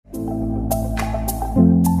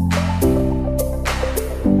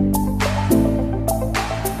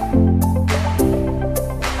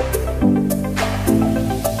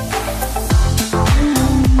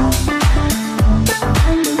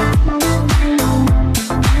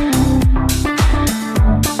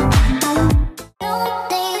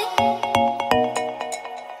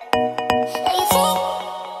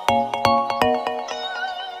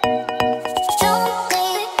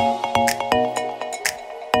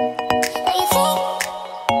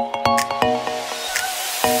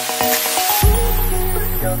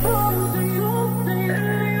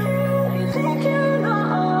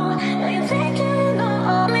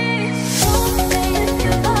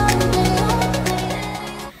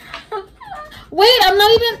Wait, I'm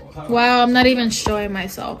not even. Wow, I'm not even showing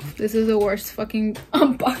myself. This is the worst fucking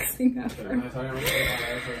unboxing ever.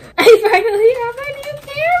 I finally have my new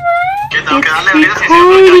camera.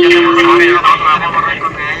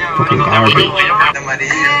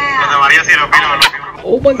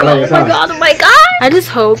 Oh my god, oh my god, oh my god! I just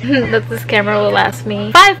hope that this camera will last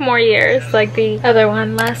me 5 more years like the other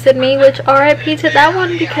one lasted me, which RIP to that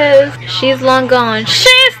one because she's long gone.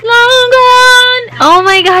 She's long gone! Oh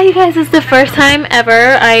my god, you guys, it's the first time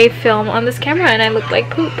ever I film on this camera and I look like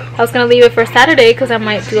poop. I was gonna leave it for Saturday because I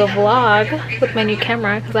might do a vlog with my new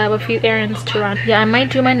camera because I have a few errands to run. Yeah, I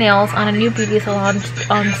might do my nails on a new beauty salon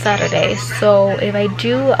on Saturday. So if I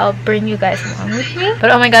do, I'll bring you guys along with me. But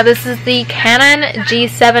oh my god, this is the Canon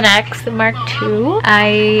G7X Mark II.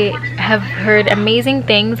 I have heard amazing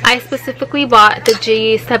things. I specifically bought the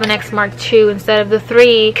G7X Mark II instead of the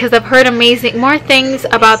 3 because I've heard more things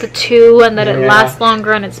about the 2 and that it lasts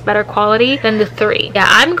longer and it's better quality than the 3. Yeah,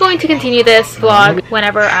 I'm going to continue this vlog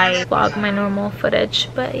whenever I vlog my normal footage.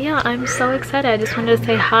 But yeah, I'm so excited. I just wanted to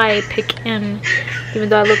say hi, pick in, even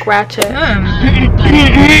though I look ratchet.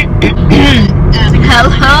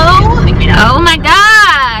 Hello? Oh my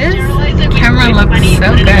god! This camera looks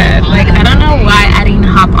so good. Like, I don't know why I didn't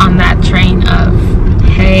hop on that train of,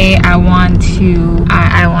 hey, I want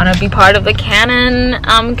to be part of the Canon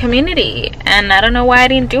community, and I don't know why I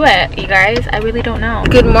didn't do it, you guys. I really don't know.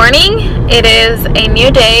 Good morning. It is a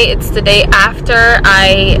new day. It's the day after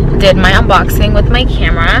I did my unboxing with my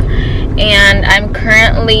camera, and I'm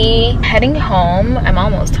currently heading home. I'm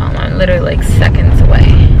almost home. I'm literally like seconds away.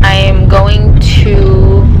 I am going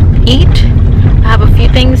to eat. I have a few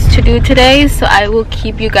things to do today, so I will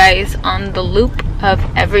keep you guys on the loop of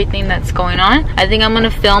everything that's going on. I think I'm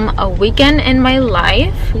gonna film a weekend in my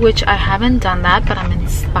life, which I haven't done that, but I'm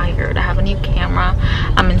inspired. I have a new camera.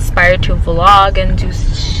 I'm inspired to vlog and do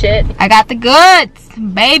shit. I got the goods,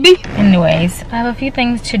 baby. Anyways, I have a few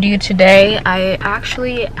things to do today. I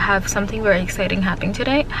actually have something very exciting happening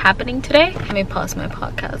today. Let me pause my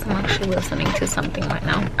podcast. I'm actually listening to something right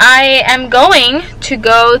now. I am going to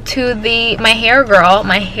go to my hair girl,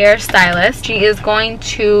 my hairstylist. She is going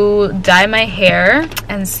to dye my hair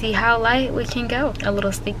and see how light we can go. A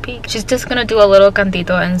little sneak peek. She's just gonna do a little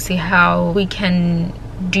cantito and see how we can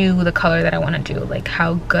do the color that I want to do, like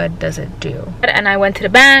how good does it do. And I went to the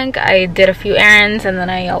bank, I did a few errands, and then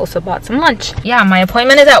I also bought some lunch. Yeah, my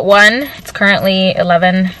appointment is at 1. It's currently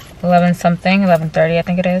 11 something, 11:30 I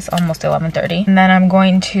think it is, almost 11:30. And then I'm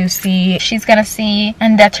going to see, she's gonna see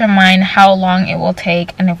and determine how long it will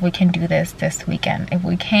take and if we can do this weekend. If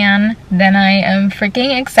we can, then I am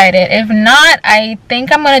freaking excited. If not, I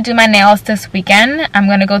think I'm gonna do my nails this weekend. I'm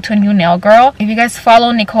gonna go to a new nail girl. If you guys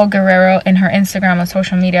follow Nicole Guerrero in her Instagram and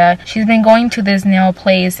social media, she's been going to this nail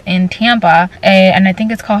place in Tampa, and I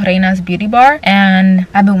think it's called Reina's Beauty Bar, and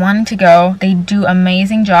I've been wanting to go. They do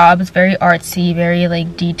amazing jobs, very artsy, very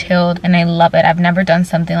like detailed, and I love it. I've never done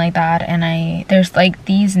something like that, and there's like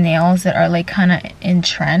these nails that are like kind of in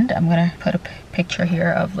trend. I'm gonna put a picture here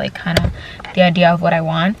of like kind of the idea of what I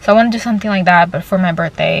want. So I want to do something like that, but for my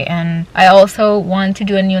birthday. And I also want to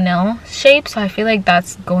do a new nail shape, so I feel like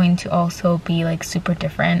that's going to also be like super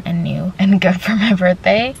different and new and good for my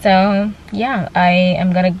birthday. So yeah, I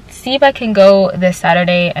am gonna see if I can go this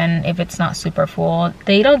Saturday, and if it's not super full,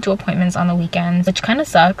 they don't do appointments on the weekends, which kind of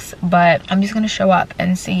sucks, but I'm just gonna show up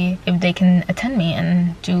and see if they can attend me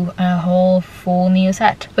and do a whole full new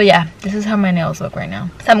set. But yeah, this is how my nails look right now.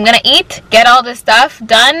 So I'm gonna eat, get all this stuff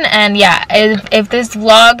done, and yeah, if this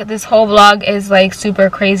whole vlog is like super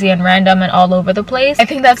crazy and random and all over the place, I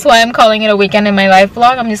think that's why I'm calling it a weekend in my life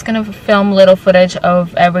vlog. I'm just gonna film little footage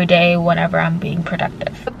of every day whenever I'm being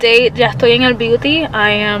productive. Update, ya estoy en el beauty.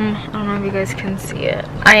 I don't know if you guys can see it.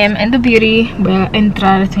 I am in the beauty. Voy a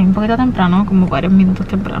entrar, estoy un poquito temprano, como varios minutos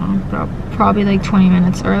temprano, probably like 20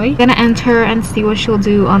 minutes early. I'm gonna enter and see what she'll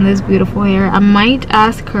do on this beautiful hair. I might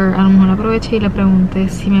ask her, a lo mejor aproveche y le pregunte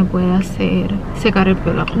si me puede hacer secar el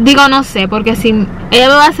pelo. Digo, no sé, porque si ella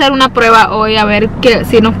me va a hacer una prueba hoy a ver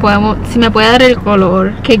si me puede dar el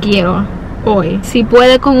color que quiero hoy. Si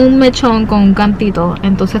puede con un mechón, con un cantito,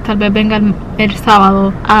 entonces tal vez venga el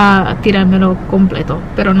sábado a tirármelo completo,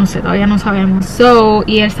 pero no sé, todavía no sabemos.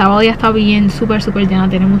 Y el sábado ya está bien súper llena,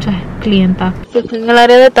 tiene muchas clientas. Estoy en el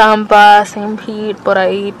área de Tampa, St. Pete, por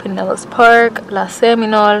ahí, Pinellas Park, la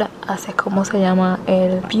Seminole, así es como se llama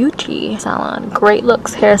el Beauty Salon, Great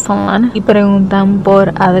Looks Hair Salon, y preguntan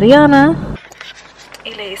por Adriana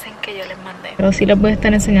y le dicen que yo les mandé. Pero sí les voy a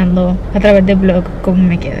estar enseñando a través del blog cómo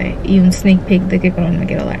me quede y un sneak peek de qué color me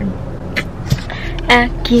quiero dar. A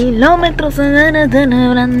kilómetros de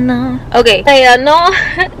neblando. Ok, ya no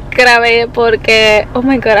grabé porque, oh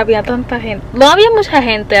my god, había tanta gente. No había mucha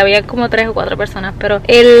gente, había como 3 o 4 personas, pero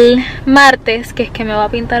el martes, que es que me va a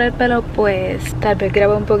pintar el pelo, pues tal vez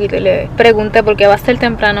grabé un poquito y le pregunté porque va a ser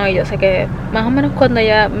temprano y yo sé que más o menos cuando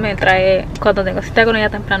ella me trae, cuando tengo cita con ella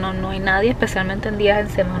temprano, no hay nadie, especialmente en días en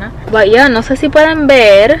semana. Vaya, no sé si pueden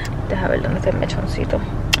ver, deja ver dónde está el mechoncito.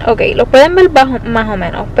 Ok, lo pueden ver bajo, más o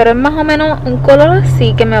menos, pero es más o menos un color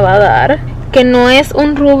así que me va a dar, que no es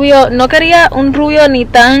un rubio, no quería un rubio ni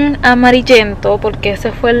tan amarillento, porque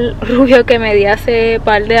ese fue el rubio que me di hace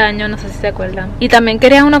par de años, no sé si se acuerdan. Y también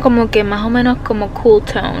quería uno como que más o menos como cool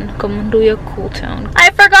tone, como un rubio cool tone. I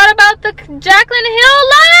forgot about the Jaclyn Hill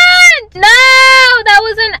lunch! No, that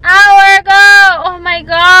was an hour ago! Oh my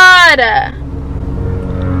god!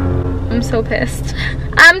 I'm so pissed.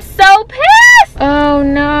 I'm so pissed! Oh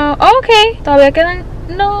no. Okay, todavía quedan.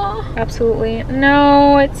 No, absolutely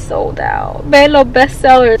no, it's sold out. Ve los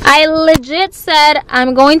bestsellers. I legit said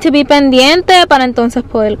I'm going to be pendiente para entonces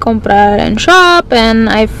poder comprar en shop, and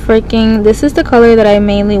I freaking, this is the color that I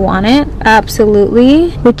mainly wanted, absolutely,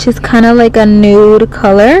 which is kind of like a nude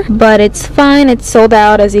color, but it's fine, it's sold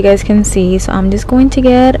out as you guys can see, so I'm just going to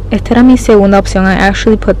get, esta era mi segunda opción. I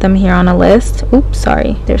actually put them here on a list. Oops,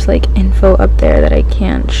 sorry, there's like info up there that I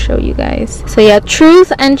can't show you guys. So yeah,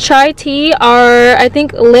 Truth and Chai Tea are, I think,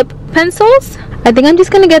 lip pencils. I think I'm just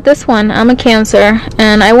gonna get this one. I'm a Cancer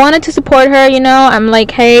and I wanted to support her, you know. I'm like,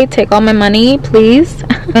 hey, take all my money please.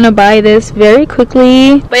 I'm gonna buy this very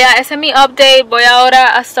quickly. But yeah, ese es mi update. Voy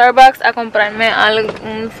ahora a Starbucks a comprarme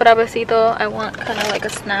un frapecito. I want kind of like a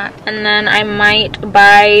snack, and then I might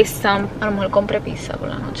buy some, a lo mejor compre pizza por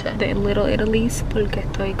la noche de Little Italy's, porque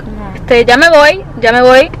estoy como, ya me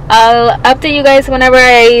voy. I'll update you guys whenever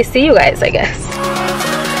I see you guys, I guess.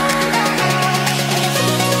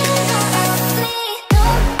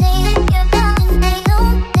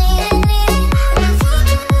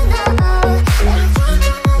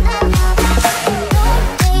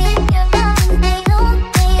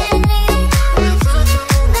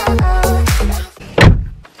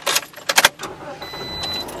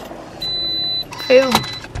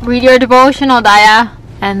 Read your devotional, Daya.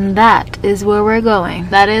 And that is where we're going.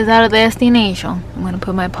 That is our destination. I'm gonna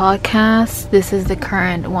put my podcast. This is the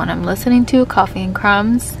current one I'm listening to, Coffee and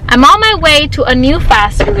Crumbs. I'm on my way to a new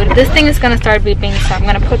fast food. This thing is gonna start beeping, so I'm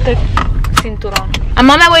gonna put the cinturón. I'm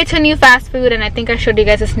on my way to a new fast food, and I think I showed you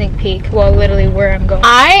guys a sneak peek. Well, literally where I'm going.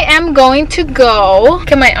 I am going to go.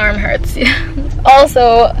 Okay, my arm hurts.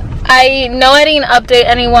 Also, I know I didn't update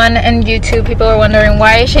anyone on YouTube. People are wondering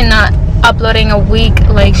why is she not uploading a week,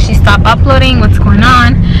 like she stopped uploading, what's going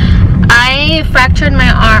on. I fractured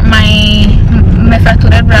my arm, me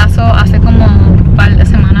fracturé el brazo hace como un par de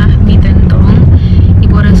semanas, mi tendón, y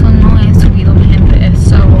por eso no he subido, mi gente.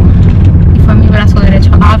 So, y fue mi brazo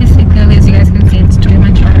derecho. Obviously, clearly, as you guys can see, it's doing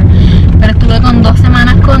much better. Pero estuve con 2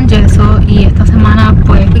 semanas con yeso, y esta semana,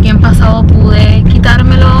 pues, el weekend pasado pude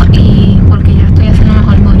quitármelo, y porque ya estoy haciendo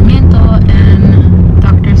mejor movimiento, and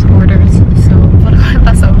doctor's orders. So, por lo que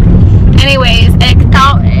pasó. Anyways,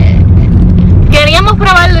 queríamos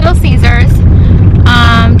probar Little Caesars,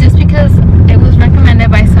 just because it was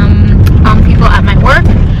recommended by some people at my work,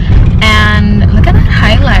 and look at that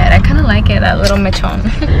highlight. I kind of like it, that little mechon.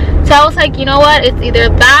 So I was like, you know what, it's either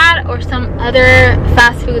that or some other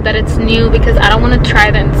fast food that it's new, because I don't want to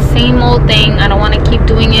try the same old thing. I don't want to keep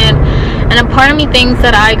doing it, and a part of me thinks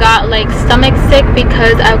that I got like stomach sick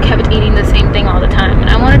because I kept eating the same thing all the time, and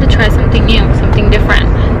I wanted to try something new, something different.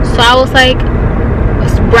 So I was like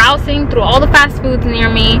browsing through all the fast foods near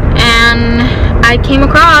me, and I came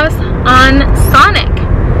across on Sonic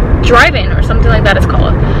Drive-In or something like that it's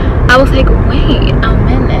called. I was like, wait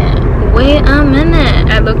a minute.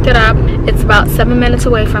 I looked it up. It's about 7 minutes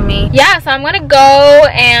away from me. Yeah, so I'm gonna go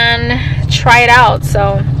and try it out.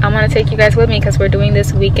 So I'm gonna take you guys with me because we're doing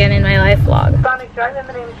this weekend in my life vlog. Sonic Drive-In,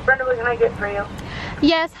 the name is Brenda. What can I get for you?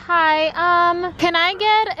 Yes, hi. Can I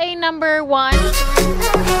get a number 1?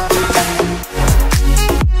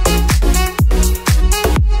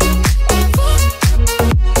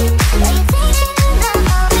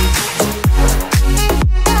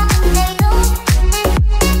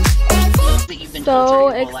 So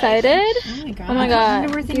excited. Oh my god.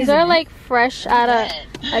 These are like fresh out of,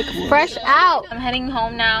 like fresh out. I'm heading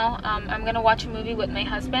home now. I'm gonna watch a movie with my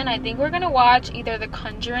husband. I think we're gonna watch either The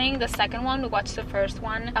Conjuring, the second one. We watched the first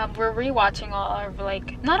one. We're rewatching all our,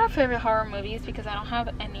 like, not our favorite horror movies, because I don't have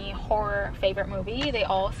any horror favorite movie. They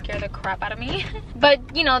all scare the crap out of me. But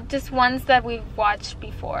you know, just ones that we've watched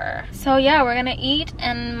before. So yeah, we're gonna eat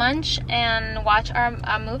and munch and watch our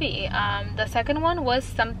movie. The second one was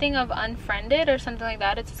something of Unfriended or something like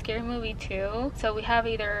that. It's a scary movie too. So we have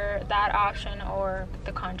either that option or The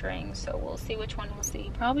The Conjuring, so we'll see which one we'll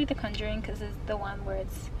see. Probably The Conjuring, because it's the one where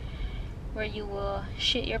you will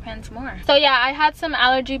shit your pants more. So yeah, I had some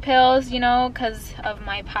allergy pills, you know, because of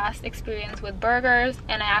my past experience with burgers,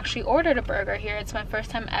 and I actually ordered a burger here. It's my first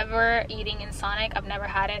time ever eating in Sonic. I've never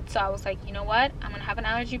had it, so I was like, you know what, I'm gonna have an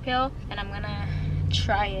allergy pill and I'm gonna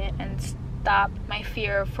try it and stop my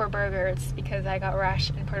fear for burgers, because I got rash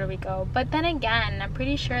in Puerto Rico. But then again, I'm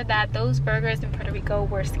pretty sure that those burgers in Puerto Rico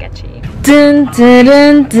were sketchy. Dun, dun,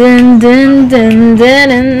 dun, dun, dun,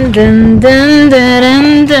 dun, dun, dun, dun,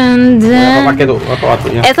 dun, dun,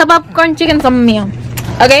 dun. Esos popcorn chicken son míos,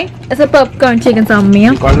 ¿ok? Esos popcorn chicken son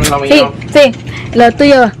míos. Sí, sí. Lo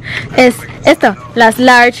tuyo es esto, las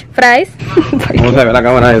large fries. ¿Cómo se ve la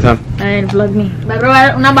cámara esa? A ver, vlog me. ¿Va a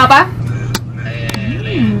probar una papa?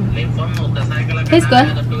 Tastes good.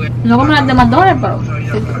 No como las de McDonald's,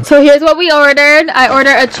 pero. So here's what we ordered. I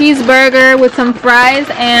ordered a cheeseburger with some fries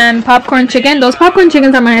and popcorn chicken. Those popcorn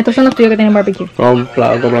chickens are mine. Estos son los tuyos que tienen barbecue.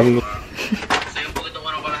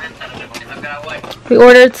 We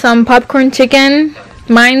ordered some popcorn chicken.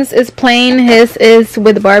 Mine's is plain, his is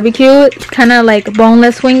with barbecue. It's kind of like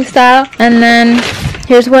boneless wing style. And then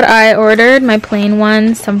here's what I ordered, my plain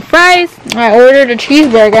one, some fries. I ordered a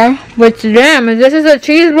cheeseburger, which damn, if this is a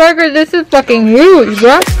cheeseburger, this is fucking huge,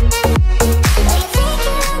 bro.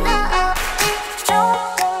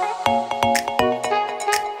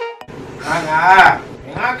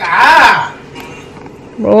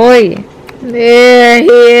 Roy, there he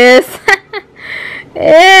is. Ew.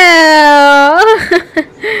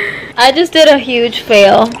 I just did a huge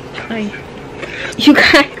fail. You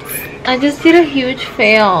guys, I just did a huge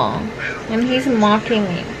fail and he's mocking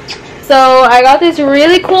me. So I got this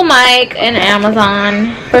really cool mic in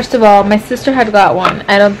Amazon. First of all, my sister had got one.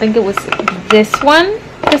 I don't think it was this one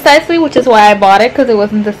precisely, which is why I bought it, because it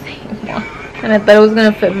wasn't the same one. And I thought it was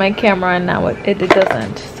gonna fit my camera, and now it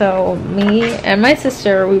doesn't. So me and my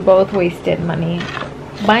sister, we both wasted money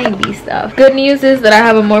buying these stuff. Good news is that I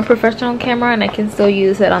have a more professional camera and I can still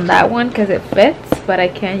use it on that one because it fits, but I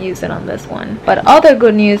can't use it on this one. But other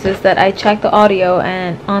good news is that I checked the audio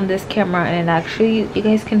and on this camera, and it actually, you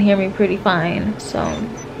guys can hear me pretty fine. So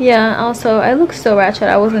yeah, also I look so ratchet.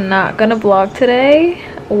 I was not gonna vlog today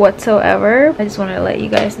whatsoever. I just wanted to let you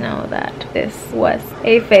guys know that this was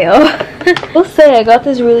a fail. I'll say I got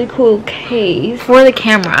this really cool case for the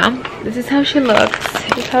camera. This is how she looks.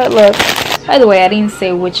 This is how it looks. By the way, I didn't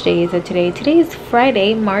say which day is it today. Today is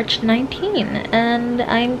Friday, March 19, and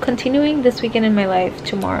I'm continuing this weekend in my life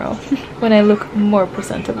tomorrow when I look more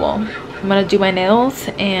presentable. I'm gonna do my nails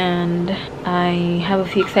and I have a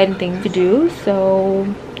few exciting things to do, so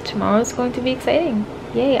tomorrow is going to be exciting.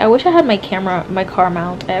 Yay. I wish I had my car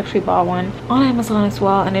mount. I actually bought one on Amazon as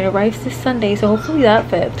well, and it arrives this Sunday, so hopefully that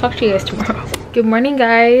fits. Talk to you guys tomorrow. Good morning,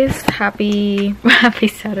 guys. Happy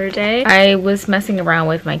Saturday. I was messing around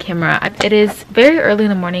with my camera. It is very early in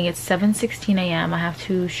the morning. It's 7:16 a.m. I have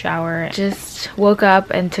to shower. Just woke up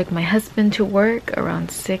and took my husband to work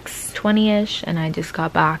around 6:20ish, and I just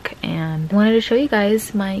got back and wanted to show you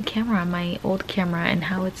guys my camera, my old camera, and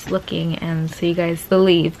how it's looking, and so you guys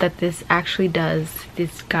believe that this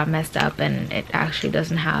got messed up and it actually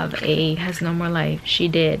doesn't has no more life. She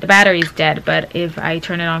did. The battery's dead, but if I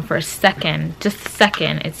turn it on for a second, just a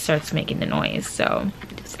second, it starts making the noise. So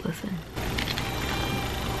just listen.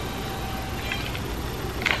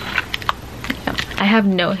 I have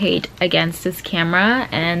no hate against this camera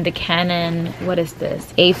and the Canon, what is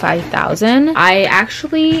this, A5000. I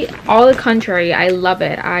actually, all the contrary, I love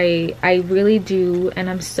it. I really do, and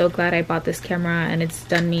I'm so glad I bought this camera, and it's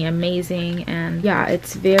done me amazing. And yeah,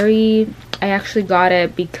 it's very, I actually got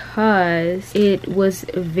it because it was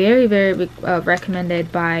very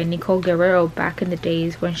recommended by Nicole Guerrero back in the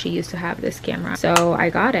days when she used to have this camera. So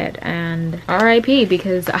I got it, and RIP,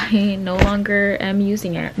 because I no longer am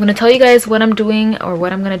using it. I'm gonna tell you guys what I'm doing, or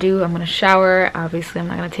what I'm gonna do. I'm gonna shower. Obviously I'm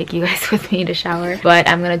not gonna take you guys with me to shower, but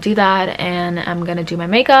I'm gonna do that, and I'm gonna do my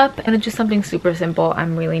makeup. I'm gonna do something super simple.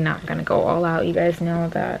 I'm really not gonna go all out. You guys know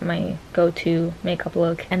that my go-to makeup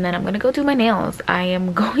look. And then I'm gonna go do my nails. I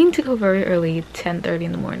am going to go very early, 10:30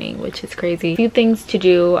 in the morning, which is crazy. A few things to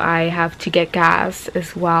do. I have to get gas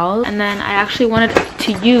as well, and then I actually wanted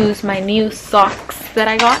to use my new socks that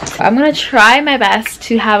I got. I'm gonna try my best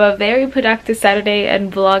to have a very productive Saturday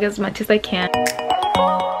and vlog as much as I can.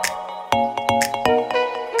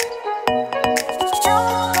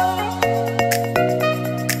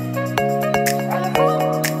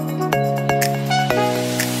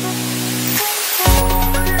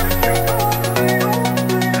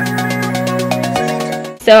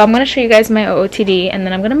 So I'm gonna show you guys my OOTD, and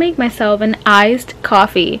then I'm gonna make myself an iced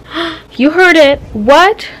coffee. You heard it.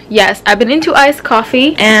 What? Yes, I've been into iced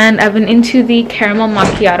coffee and I've been into the caramel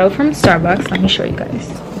macchiato from Starbucks. Let me show you guys.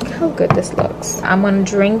 Look how good this looks. I'm gonna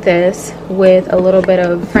drink this with a little bit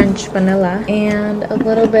of French vanilla and a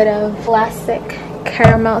little bit of classic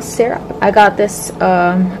caramel syrup. I got this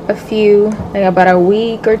about a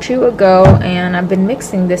week or two ago, and I've been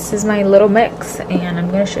mixing. This is my little mix, and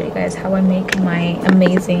I'm gonna show you guys how I make my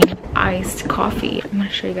amazing iced coffee. I'm gonna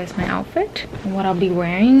show you guys my outfit and what I'll be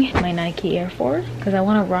wearing. My Nike Air Force, because I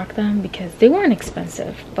want to rock them because they weren't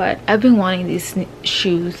expensive, but I've been wanting these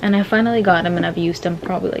shoes and I finally got them, and I've used them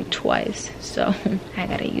probably like twice, so I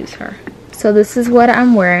gotta use her. So this is what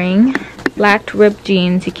I'm wearing. Black ripped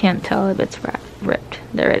jeans. You can't tell if it's ripped.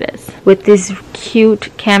 There it is, with this cute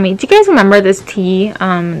cami. Do you guys remember this tee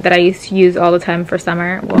that I used to use all the time for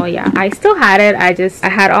summer? Well, yeah, I still had it. I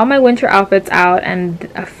had all my winter outfits out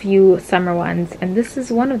and a few summer ones, and this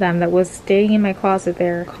is one of them that was staying in my closet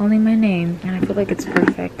there calling my name, and I feel like it's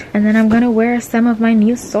perfect. And then I'm gonna wear some of my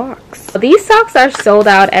new socks. These socks are sold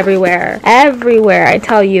out everywhere. I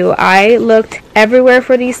tell you, I looked everywhere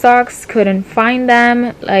for these socks, couldn't find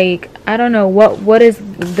them. Like, I don't know what is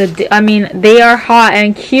the, I mean, they are hot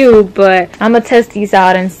and cute, but I'm gonna test these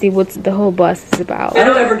out and see what the whole bus is about. I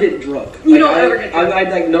don't ever get drunk. You don't ever get drunk. I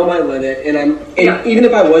like know my limit, and even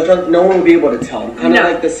if I was drunk, no one would be able to tell. I'm kind of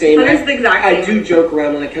like the same. That's the exact same. I do joke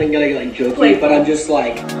around, and I kind of get like jokey, but I'm just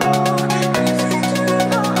like.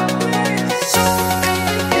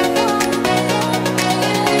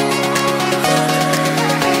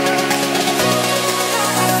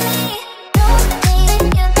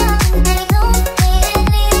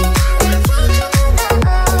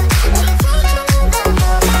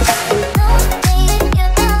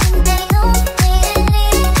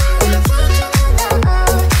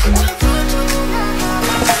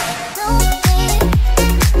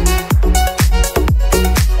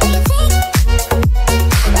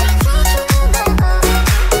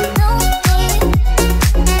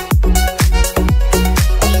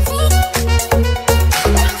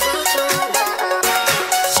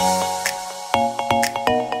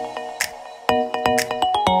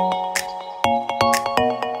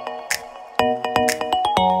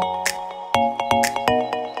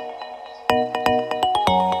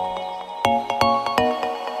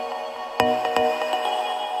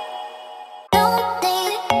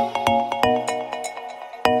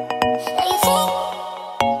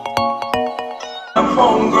 I'm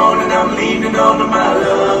homegrown and I'm leaning on to my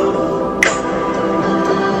love.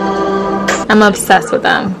 I'm obsessed with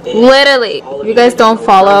them. Literally. If you guys don't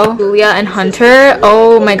follow Julia and Hunter,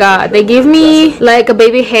 oh my god. They give me like a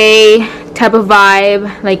Baby Hay type of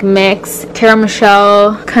vibe, like mix. Tara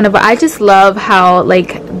Michelle kind of. I just love how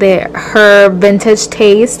like her vintage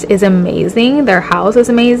taste is amazing. Their house is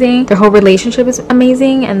amazing. Their whole relationship is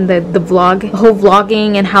amazing, and the whole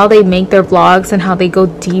vlogging and how they make their vlogs and how they go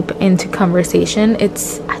deep into conversation. I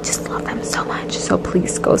just love them so much. So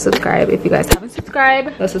please go subscribe if you guys haven't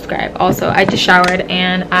subscribed. Go subscribe. Also, I just showered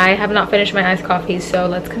and I have not finished my iced coffee, so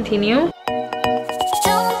let's continue.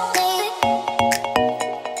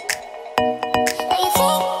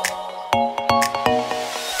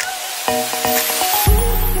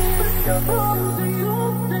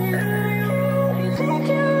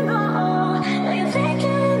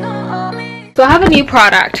 So I have a new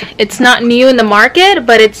product. It's not new in the market,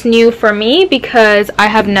 but it's new for me because I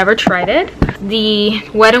have never tried it. The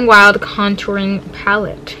Wet n Wild contouring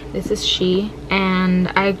palette. This is she, and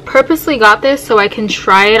I purposely got this so I can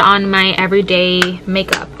try it on my everyday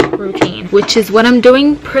makeup routine, which is what I'm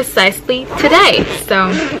doing precisely today.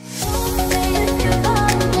 So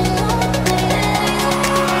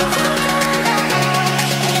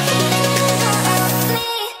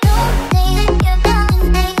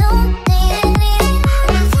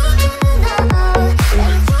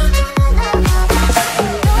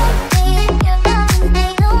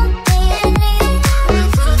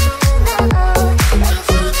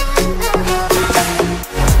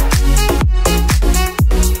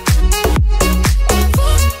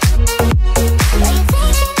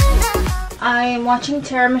watching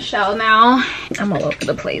Tara Michelle now. I'm all over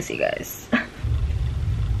the place, you guys.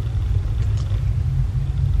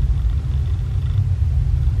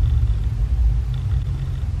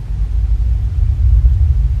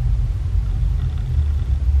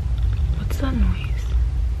 What's that noise?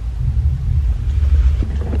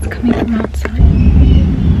 It's coming from outside.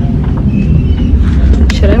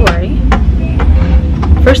 Should I worry?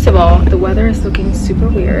 First of all, the weather is looking super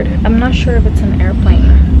weird. I'm not sure if it's an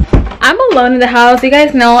airplane. I'm a alone in the house. You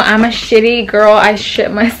guys know I'm a shitty girl. I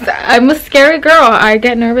shit myself. I'm a scary girl. I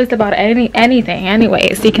get nervous about anything.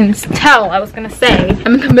 Anyways, you can tell. I was gonna say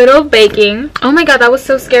I'm in the middle of baking. Oh my god, that was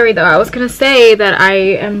so scary though. I was gonna say that I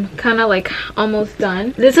am kind of like almost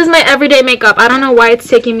done. This is my everyday makeup. I don't know why it's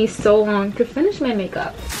taking me so long to finish my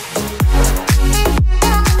makeup.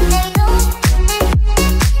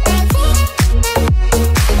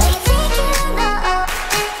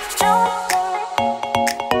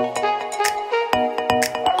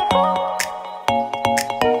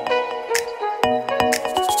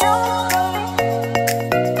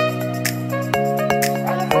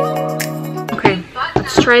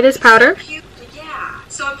 Try this powder. Yeah,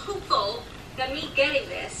 so I'm hopeful that me getting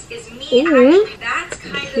this is me actually. That's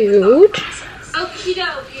kind Cute. Okie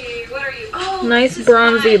dokie. What are you? Oh, nice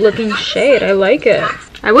bronzy looking shade. I like it.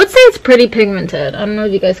 I would say it's pretty pigmented. I don't know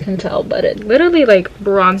if you guys can tell, but it literally like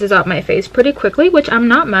bronzes out my face pretty quickly, which I'm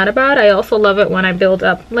not mad about. I also love it when I build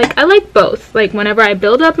up, like I like both. Like whenever I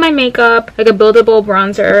build up my makeup, like a buildable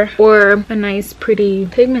bronzer or a nice pretty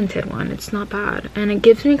pigmented one, it's not bad. And it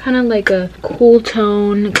gives me kind of like a cool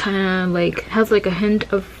tone, kind of like has like a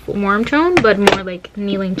hint of warm tone, but more like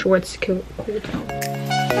kneeling towards cool tone.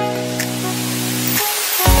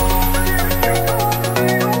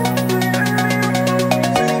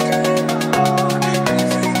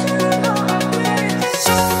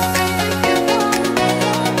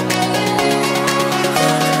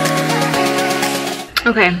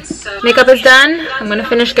 Okay, makeup is done. I'm gonna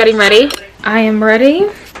finish getting ready. I am ready.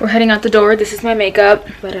 We're heading out the door. This is my makeup.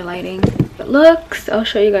 Better lighting. It looks. I'll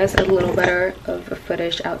show you guys a little better of a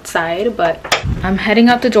footage outside, but I'm heading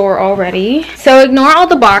out the door already. So ignore all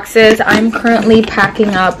the boxes. I'm currently packing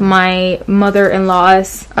up my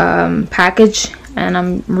mother-in-law's package, and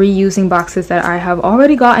I'm reusing boxes that I have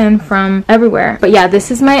already gotten from everywhere. But yeah,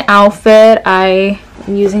 this is my outfit. I'm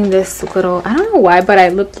using this little, I don't know why, but I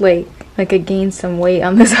look like I gained some weight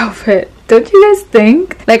on this outfit. Don't you guys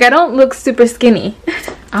think? Like I don't look super skinny.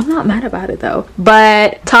 I'm not mad about it though.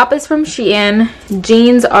 But top is from Shein.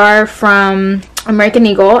 Jeans are from American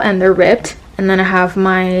Eagle and they're ripped. And then I have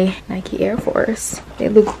my Nike Air Force. They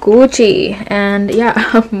look Gucci. And yeah,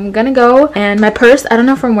 I'm gonna go. And my purse, I don't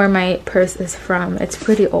know from where my purse is from. It's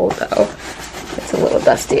pretty old though. It's a little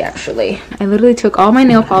dusty actually. I literally took all my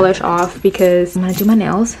nail polish off because I'm gonna do my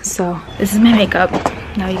nails. So this is my makeup.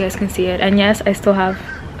 Now you guys can see it. And yes, I still have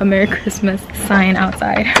a Merry Christmas sign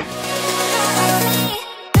outside.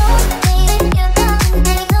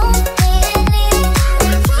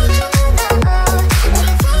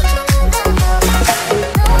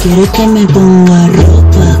 Quiero que me ponga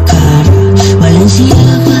ropa cara,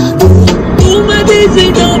 Valenciaga. Tú me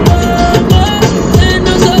dices no vamos, de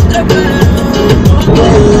nosotros vamos.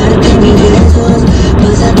 Quiero darte mis besos,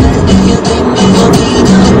 para sacarte yo de mi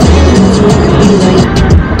boquita y bailar.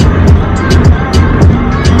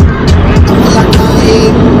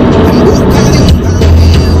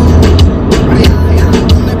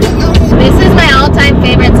 This is my all-time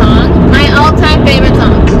favorite song. My all-time favorite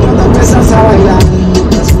song.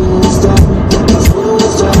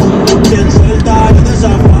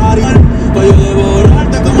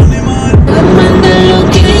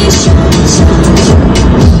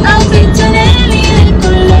 Outfit Chanel y de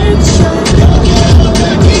colección.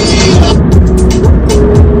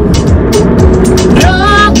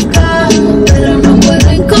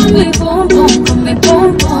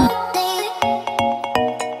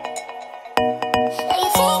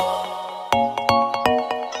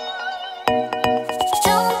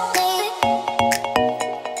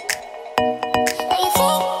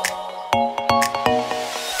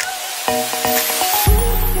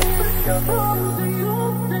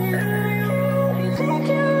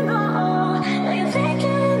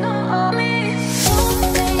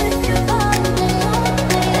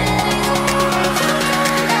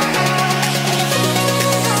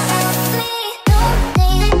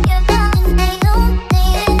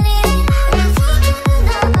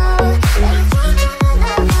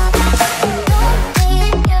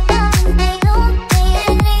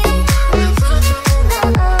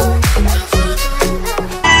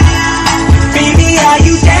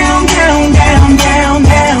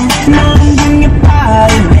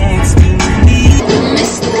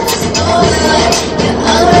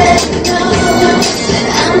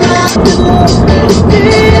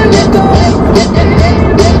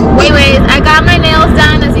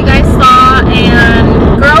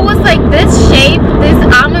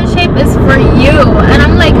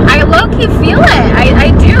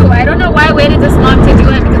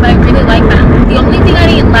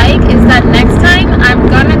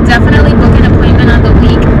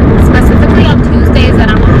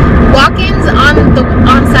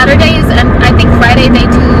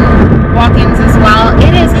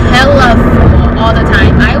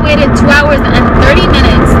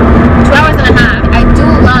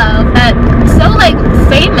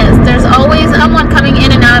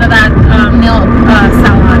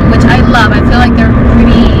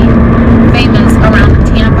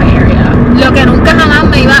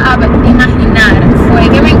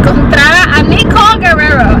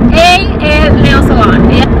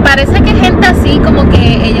 así como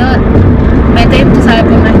que ellos meten, tú sabes,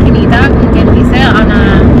 por una esquinita, como quien dice,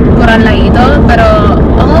 por al ladito, pero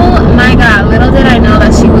oh my god, little did I know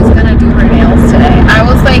that she was gonna do her nails today. I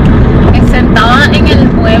was like sentada en el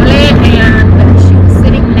mueble and she was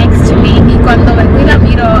sitting next to me, y cuando vengo y la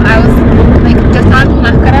miro, I was like, yo estaba con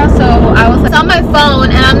máscara, so I was like, on my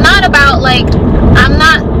phone, and I'm not about like,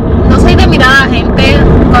 no soy de mirar a gente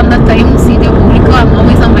cuando estoy en un sitio público. I'm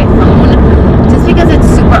always on my phone just because it's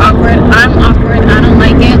super awkward. I'm awkward, I don't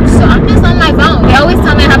like it, so I'm just on my phone. They always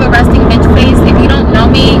tell me I have a resting bitch face. If you don't know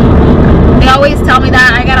me, they always tell me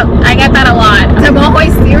that. I get that a lot. I'm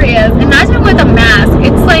always serious. Imagine with a mask.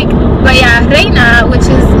 It's like Daya, which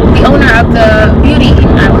is the owner of the beauty.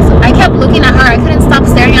 I kept looking at her. I couldn't stop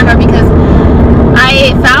staring at her because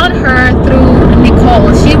I found her through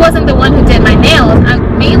Nicole. She wasn't the one who did my nails. I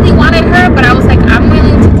mainly wanted her, but I was like, I'm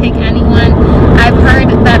willing to take anyone. I've heard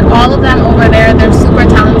that all of them over there, they're super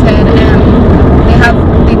talented and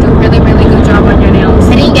they do really, really good job on your nails.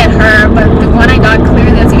 I didn't get her, but the one I got,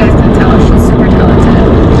 clearly, as you guys can tell, she's super talented.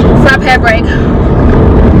 Slap hair break.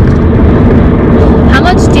 How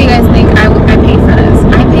much do you guys think I paid for this?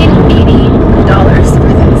 I paid $80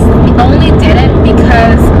 for this. I only did it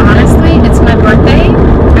because honestly, it's my birthday.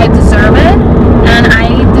 I deserve it, and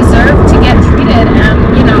I deserve to get treated,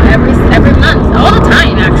 and you know, every month, all the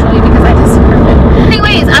time actually, because I deserve it.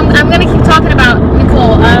 Anyways, I'm gonna keep talking about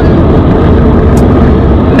Nicole.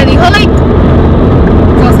 Me dijo like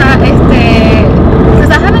cosas because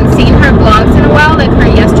I haven't seen her vlogs in a while, like her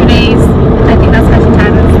yesterdays. I think that's how she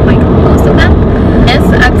tags like most of them. It's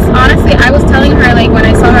honestly, I was telling her like when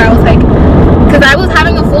I saw her, I was like, because I was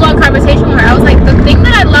having a full-on conversation with her. I was like, the thing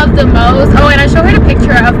that I love the most, oh, and I showed her a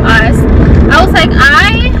picture of us. I was like,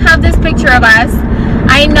 I have this picture of us.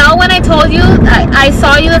 I know when I told you, I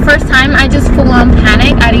saw you the first time, I just full-on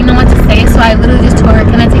panicked. I didn't know what to say, so I literally just told her,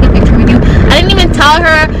 can I take a picture with you? I didn't even tell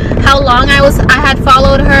her how long I had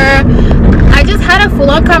followed her. I just had a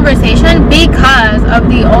full-on conversation because of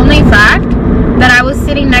the only fact that I was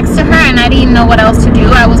sitting next to her and I didn't know what else to do.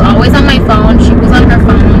 I was always on my phone. She was on her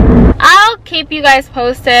phone. I'll keep you guys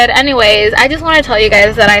posted. Anyways, I just want to tell you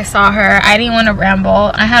guys that I saw her. I didn't want to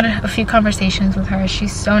ramble. I had a few conversations with her.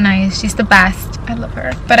 She's so nice. She's the best. I love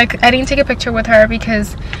her. But I didn't take a picture with her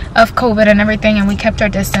because of COVID and everything, and we kept our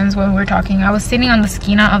distance when we were talking. I was sitting on the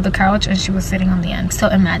esquina of the couch and she was sitting on the end. So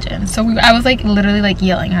imagine. So I was like literally like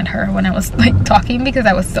yelling at her when I was like talking because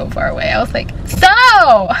I was so far away. I was like,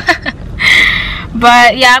 so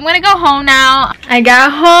but yeah, I'm gonna go home now. I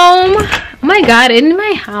got home. Oh my god, in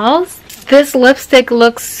my house this lipstick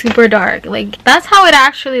looks super dark. Like that's how it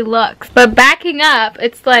actually looks, but backing up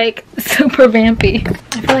it's like super vampy.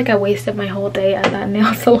 I feel like I wasted my whole day at that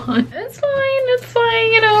nail salon. It's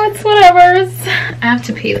fine, you know, it's whatever. I have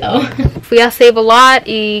to pee though. Fui a Save a Lot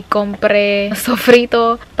y compré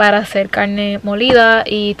sofrito para hacer carne molida,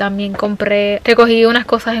 y también recogí unas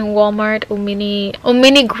cosas en Walmart, un mini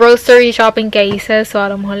grocery shopping que hice, so a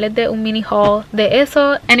lo mejor les dé un mini haul de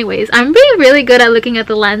eso. Anyways, I'm being really good at looking at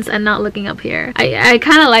the lens and not looking up here. I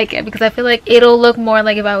kind of like it because I feel like it'll look more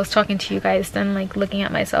like if I was talking to you guys than like looking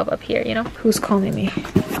at myself up here, you know? Who's calling me?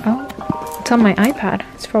 Oh, it's on my iPad.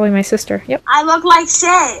 It's probably my sister. Yep. I look like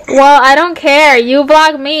shit. Well, I don't care. You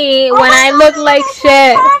block me when I look like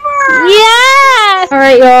shit. Yeah. All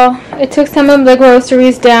right, y'all. It took some of the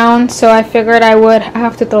groceries down, so I figured I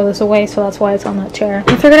have to throw this away, so that's why it's on that chair.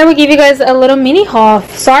 I figured I would give you guys a little mini haul.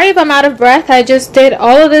 Sorry if I'm out of breath. I just did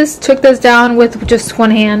all of this, took this down with just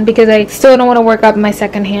one hand because I still don't want to work up my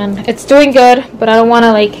second hand. It's doing good, but I don't want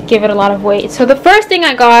to like give it a lot of weight. So the first thing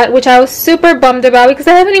I got, which I was super bummed about because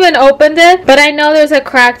I haven't even opened it, but I know there's a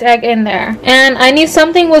cracked egg in there, and I knew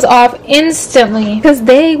something was off instantly because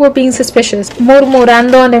they were being suspicious,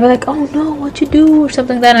 murmurando, and they were like, oh no, what you do, or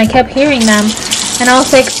something like that, and I kept hearing them, and I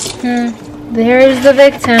was like, there's the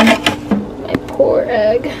victim. My poor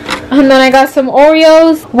egg. And then I got some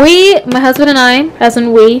Oreos. My husband and I,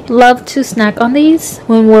 we love to snack on these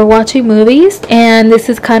when we're watching movies, and this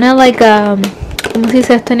is kind of like ¿cómo se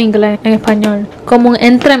dice esto en inglés, en español? Como un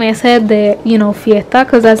entremeses de, you know, fiesta,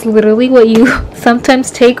 because that's literally what you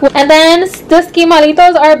sometimes take. And then the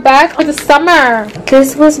esquimalitos are back for the summer.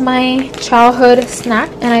 This was my childhood snack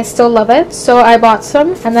and I still love it, so I bought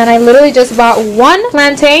some. And then I literally just bought one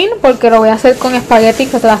plantain porque lo voy a hacer con espagueti,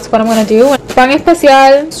 because that's what I'm gonna do. Pan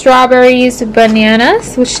especial, strawberries,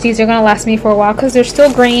 bananas, which these are gonna last me for a while because they're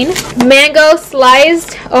still green. Mango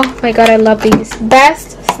sliced. Oh my god, I love these.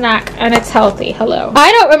 Best snack and it's healthy. Hello.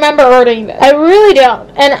 I don't remember ordering this. I really don't.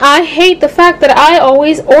 And I hate the fact that I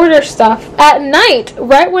always order stuff at night,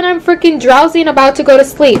 right when I'm freaking drowsy and about to go to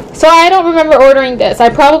sleep. So I don't remember ordering this. I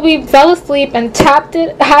probably fell asleep and tapped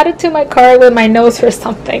it, had it to my cart with my nose or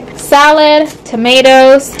something. Salad,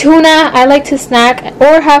 tomatoes, tuna I like to snack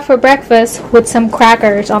or have for breakfast with some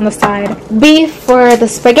crackers on the side. Beef for the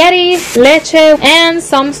spaghetti, leche, and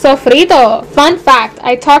some sofrito. Fun fact,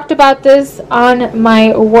 I talked about this on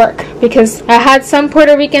my work because I had some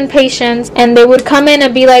Puerto Rican patients and they would come in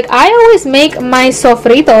and be like, I always make my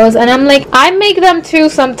sofritos, and I'm like, I make them too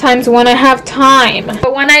sometimes when I have time,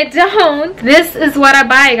 but when I don't, this is what I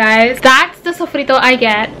buy, guys. That's the sofrito I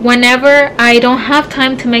get whenever I don't have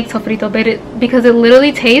time to make sofrito, but because it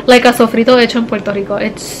literally tastes like a sofrito hecho en Puerto Rico.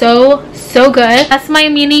 It's so good. That's my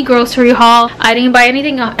mini grocery haul. I didn't buy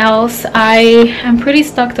anything else. I am pretty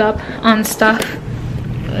stocked up on stuff.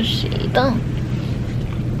 Cochito.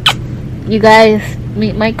 You guys,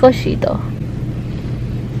 meet my cochito.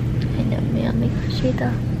 I know me, my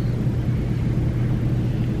cochito.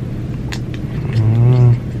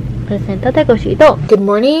 Preséntate, cochito. Good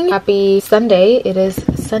morning. Happy Sunday. It is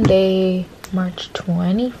Sunday, March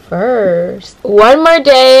 21st. One more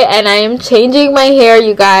day and I am changing my hair,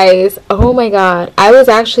 you guys. Oh my god. I was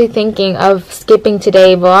actually thinking of skipping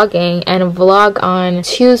today vlogging and vlog on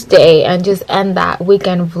Tuesday and just end that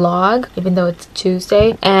weekend vlog even though it's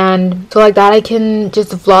Tuesday, and so like that I can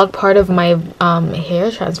just vlog part of my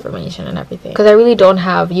hair transformation and everything, because I really don't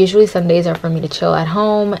have, usually Sundays are for me to chill at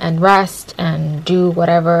home and rest and do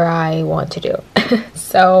whatever I want to do.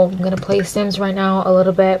 So I'm gonna play Sims right now a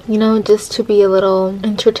little bit, you know, just to be a little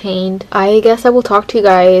entertained. I guess I will talk to you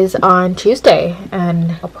guys on Tuesday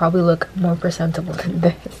and I'll probably look more presentable than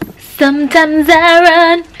this. Sometimes I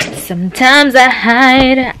run, sometimes I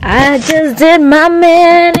hide. I just did my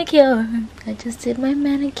manicure. I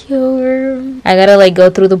gotta like go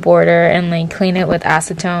through the border and like clean it with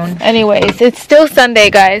acetone. Anyways, it's still Sunday,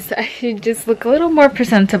 guys. I should just look a little more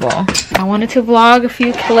presentable. I wanted to vlog a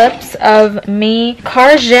few clips of me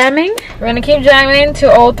car jamming. We're gonna keep jamming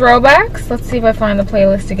to old throwbacks. Let's see if I find the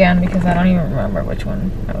playlist again because I don't even remember which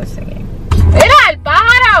one I was singing. Mira el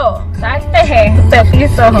pájaro! Te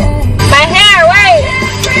piso. My hair, wait!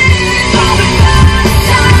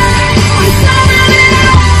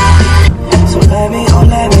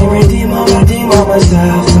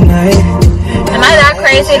 Am I that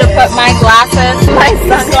crazy to put my glasses, my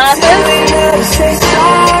sunglasses?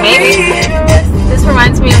 Maybe. This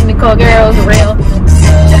reminds me of Nicole Guerrero's Real.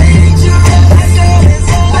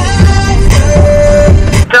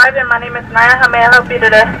 Driver, my name is Naya. How may I help you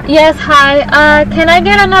today? Yes, hi. Can I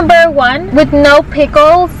get a number 1 with no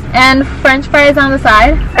pickles and french fries on the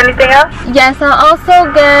side? Anything else? Yes, I'll also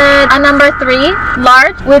get a number 3,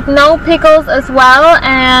 large, with no pickles as well,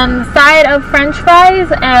 and side of french fries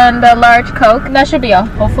and a large Coke. That should be all.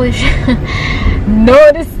 Hopefully she's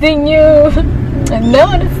noticing you,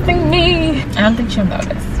 noticing me. I don't think she'll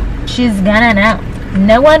notice. She's gonna know.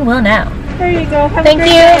 No one will know. There you go. Have Thank a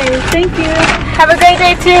great you. day. Thank you. Have a great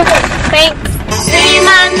day too. Thanks. See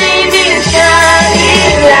my name is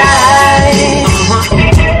shining light.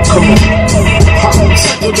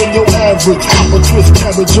 Sicker than your average. I'm a twist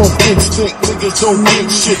cabbage on instinct. Niggas don't think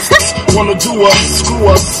shit. Wanna do us, screw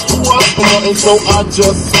us, and so I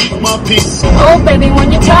just speak my piece. Oh baby, when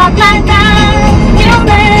you talk like that, you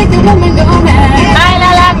make a woman go mad.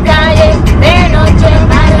 Baila la calle, de noche,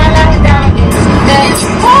 baila la calle.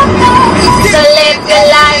 So live your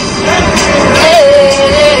life.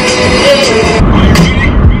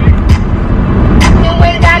 You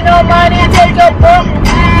ain't got no money, take your book.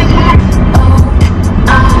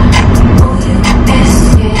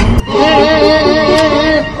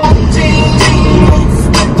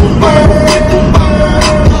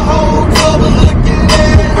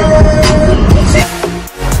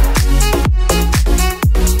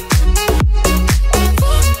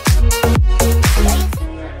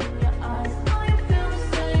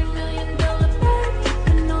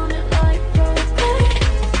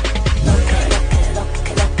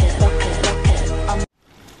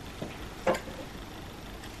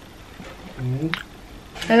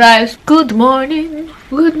 Hey guys, good morning.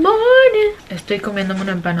 Good morning. Estoy comiéndome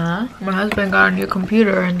una empanada. My husband got a new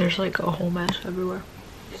computer and there's like a whole mess everywhere.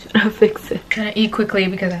 He's gonna fix it. Gonna eat quickly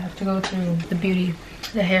because I have to go to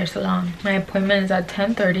the hair salon. My appointment is at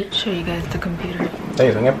 10:30. Show you guys the computer.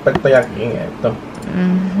 Soy un experto ya aquí en esto.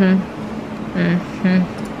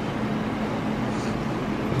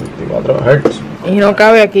 64 Hz. Y no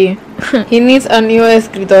cabe aquí. He needs a new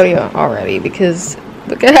escritorio already because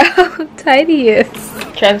look at how tidy he is.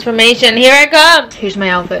 Transformation, here I come. Here's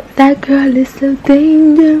my outfit. That girl is so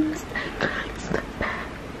dangerous.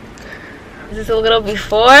 This is a little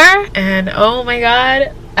before, and oh my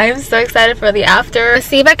god, I'm so excited for the after. Let's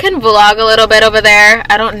see if I can vlog a little bit over there.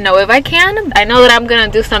 I don't know if I can. I know that I'm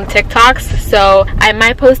gonna do some TikToks, so I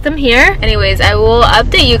might post them here. Anyways, I will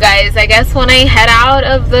update you guys, I guess, when I head out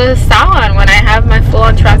of the salon, when I have my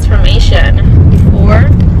full-on transformation. Before.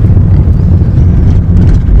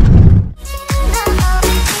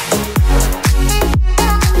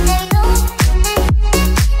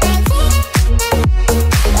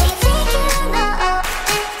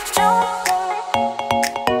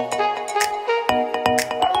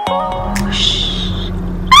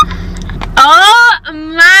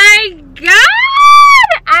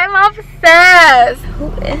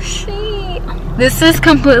 Who is she? This is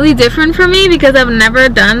completely different for me because I've never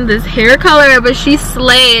done this hair color, but she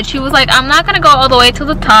slayed. She was like, I'm not gonna go all the way to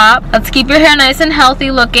the top. Let's keep your hair nice and healthy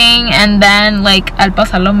looking, and then like al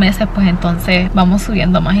pasar los meses pues entonces vamos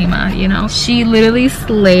subiendo más y más, you know? She literally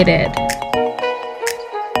slayed it.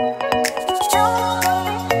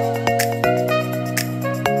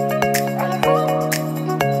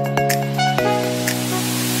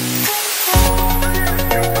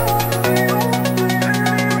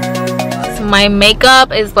 My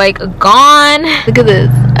makeup is like gone. Look at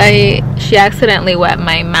this. She accidentally wet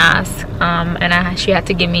my mask, and she had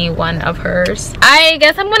to give me one of hers. I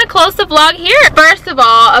guess I'm gonna close the vlog here. First of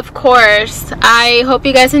all, of course, I hope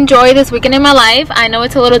you guys enjoy this weekend in my life. I know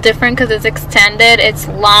it's a little different because it's extended, it's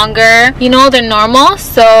longer, you know, than normal.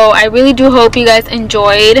 So I really do hope you guys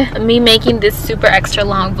enjoyed me making this super extra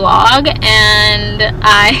long vlog. And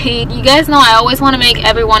you guys know I always want to make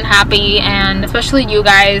everyone happy, and especially you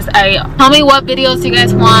guys. Tell me what videos you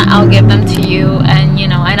guys want, I'll give them to you, and you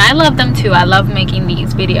know, and I love them too. I love making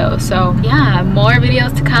these videos. So yeah, more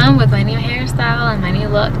videos to come with my new hairstyle and my new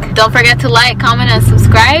look. Don't forget to like, comment, and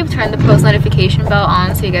subscribe. Turn the post notification bell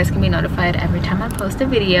on so you guys can be notified every time I post a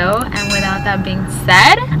video. And without that being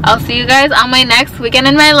said, I'll see you guys on my next weekend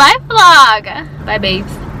in my life vlog. Bye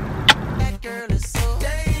babes.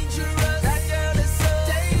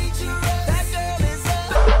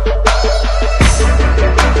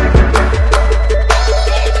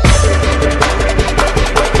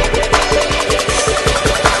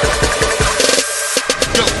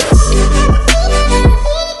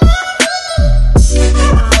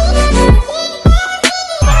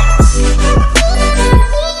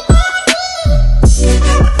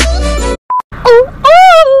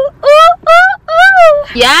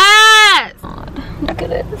 Yes! God, look at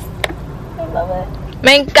this. I love it.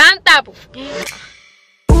 Me encanta.